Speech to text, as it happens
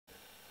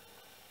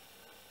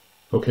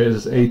Okay,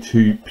 this is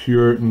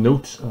A2Pure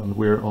notes, and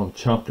we're on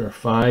chapter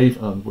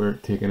 5, and we're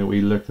taking a wee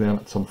look then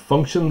at some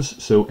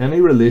functions. So any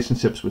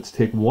relationships which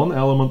take one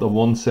element of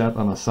one set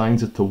and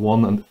assigns it to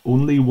one and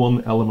only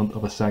one element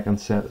of a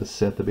second set is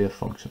said to be a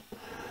function.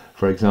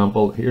 For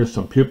example, here's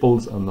some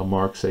pupils and the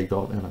marks they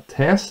got in a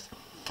test.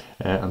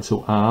 And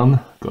so Anne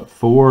got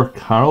 4,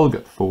 Carol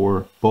got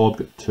 4, Bob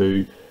got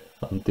 2,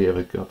 and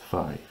David got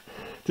 5.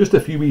 Just a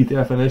few wee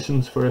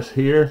definitions for us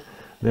here.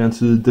 Then,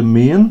 so the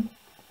domain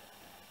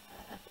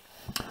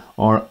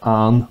are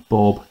Anne,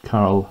 Bob,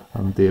 Carol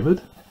and David.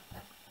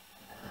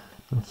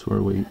 That's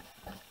where we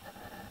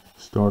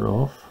start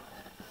off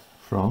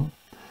from.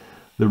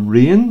 The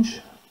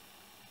range,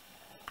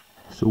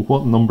 so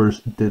what numbers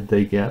did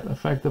they get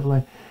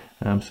effectively?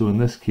 So in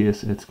this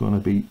case it's going to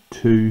be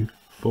 2,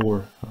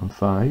 4 and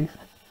 5.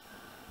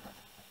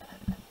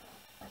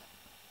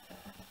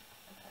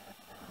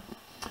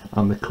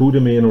 And the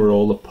codomain were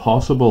all the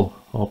possible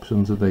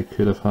options that they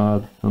could have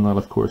had, and that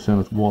of course then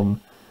is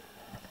 1,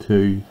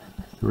 2,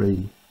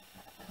 3,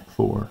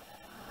 4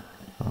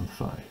 and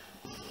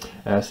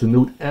 5. So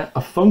note,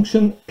 a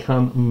function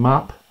can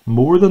map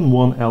more than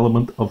one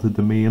element of the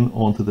domain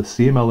onto the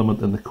same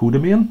element in the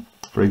codomain.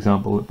 For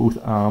example, both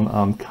Anne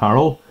and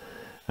Carol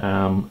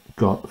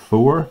got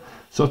 4.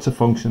 Such a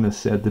function is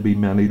said to be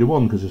many to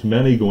one because there's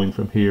many going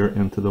from here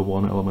into the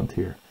one element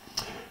here.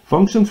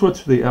 Functions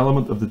which the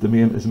element of the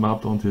domain is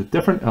mapped onto a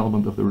different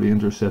element of the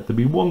range are said to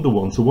be one to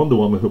one. So one to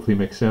one would hopefully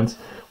make sense.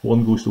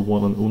 One goes to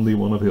one and only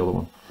one of the other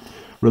one.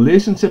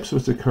 Relationships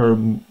which occur,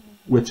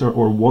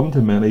 or one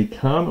to many,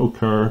 can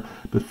occur,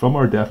 but from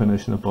our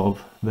definition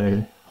above,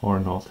 they are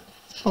not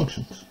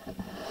functions.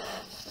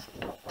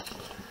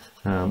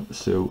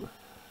 So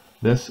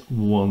this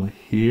one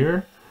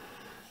here,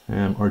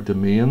 our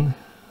domain,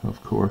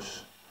 of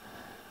course,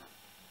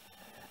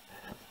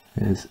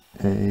 is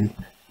A,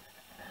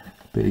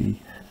 B,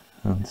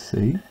 and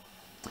C.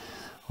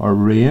 Our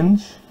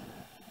range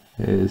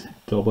is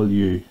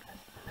W,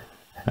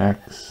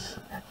 X,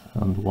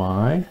 and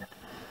Y.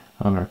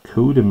 And our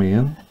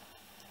codomain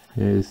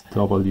is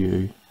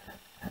W,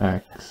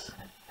 X,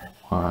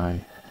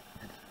 Y,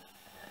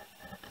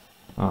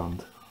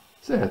 and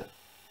Z.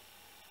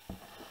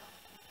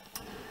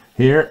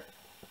 Here,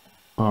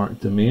 our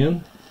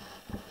domain,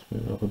 let's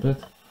move it up a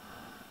bit,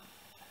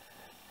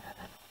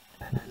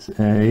 is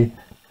A,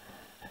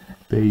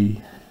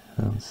 B,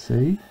 and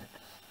C.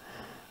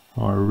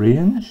 Our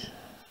range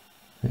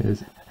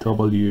is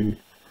W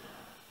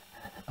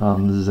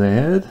and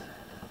Z.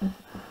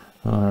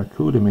 Our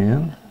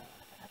codomain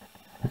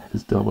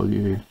is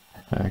W,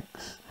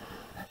 X,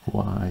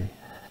 Y,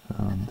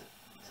 and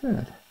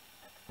Z.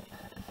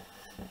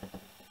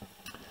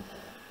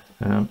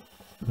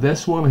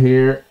 This one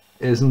here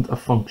isn't a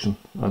function,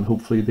 and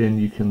hopefully then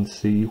you can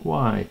see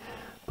why.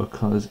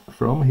 Because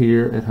from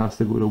here it has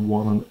to go to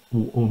one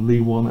and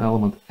only one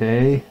element.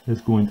 A is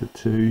going to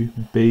 2,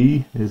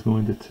 B is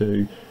going to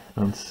 2,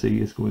 and C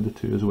is going to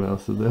 2 as well.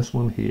 So this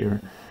one here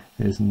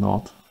is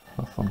not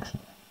a function.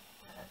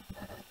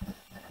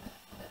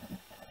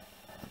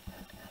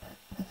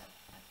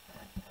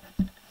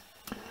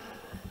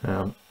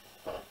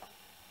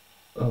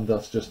 And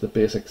that's just the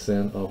basics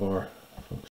then of our